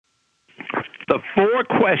The 4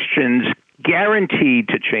 questions guaranteed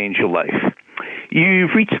to change your life.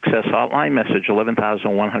 You've reached Success Hotline, message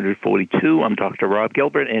 11,142. I'm Dr. Rob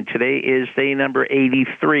Gilbert, and today is day number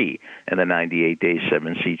 83 in the 98-day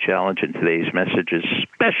 7C Challenge, and today's message is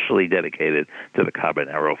specially dedicated to the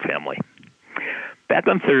Carbonaro family. Back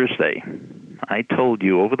on Thursday, I told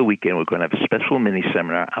you over the weekend we're going to have a special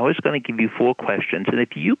mini-seminar. I was going to give you 4 questions, and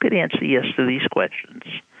if you could answer yes to these questions,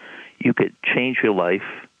 you could change your life,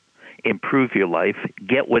 improve your life,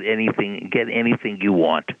 get anything you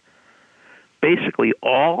want. Basically,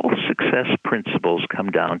 all success principles come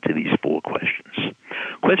down to these 4 questions.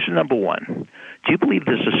 Question number 1, do you believe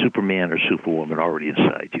there's a Superman or Superwoman already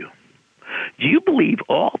inside you? Do you believe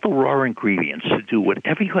all the raw ingredients to do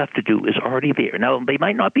whatever you have to do is already there? Now, they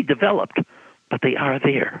might not be developed, but they are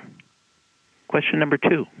there. Question number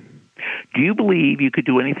 2, do you believe you could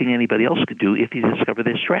do anything anybody else could do if you discover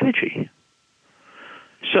their strategy?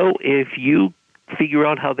 So if you figure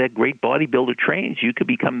out how that great bodybuilder trains, you could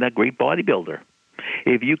become that great bodybuilder.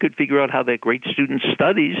 If you could figure out how that great student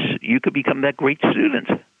studies, you could become that great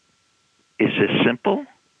student. Is this simple?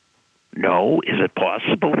 No. Is it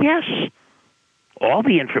possible? Yes. All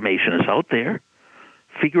the information is out there.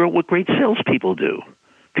 Figure out what great salespeople do.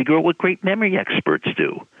 Figure out what great memory experts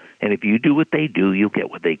do. And if you do what they do, you'll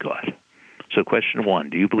get what they got. So question 1,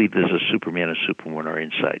 do you believe there's a Superman or Superwoman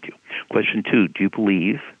inside you? Question 2, do you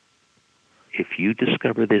believe if you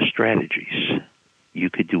discover their strategies, you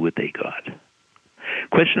could do what they got?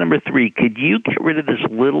 Question number 3, could you get rid of this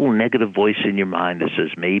little negative voice in your mind that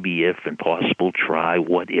says maybe if, impossible, try,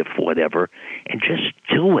 what if, whatever, and just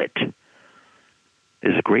do it?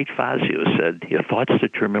 There's a great Fazio said, your thoughts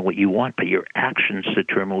determine what you want, but your actions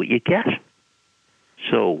determine what you get.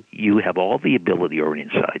 So you have all the ability already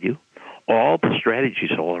inside you, all the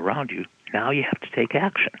strategies all around you. Now you have to take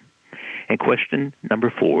action. And question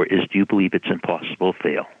number 4 is, do you believe it's impossible to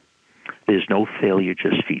fail? There's no failure,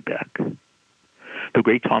 just feedback. The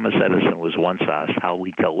great Thomas Edison was once asked how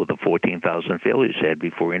he dealt with the 14,000 failures he had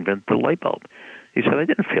before he invented the light bulb. He said, I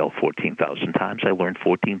didn't fail 14,000 times. I learned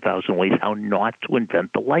 14,000 ways how not to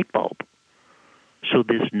invent the light bulb. So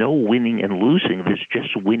there's no winning and losing. There's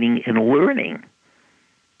just winning and learning.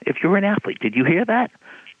 If you're an athlete, did you hear that?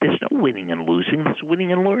 There's no winning and losing. There's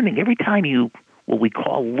winning and learning. Every time you, what we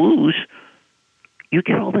call lose, you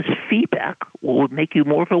get all this feedback what would make you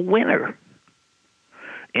more of a winner.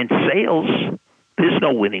 In sales, there's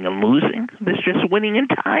no winning and losing. There's just winning and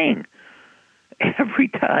tying. Every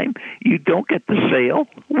time you don't get the sale,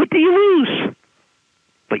 what do you lose?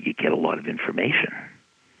 But you get a lot of information.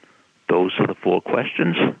 Those are the 4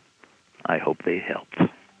 questions. I hope they helped.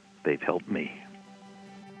 They've helped me.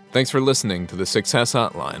 Thanks for listening to the Success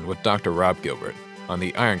Hotline with Dr. Rob Gilbert on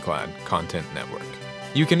the Ironclad Content Network.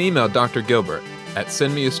 You can email Dr. Gilbert at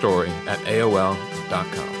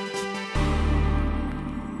sendmeastory@aol.com.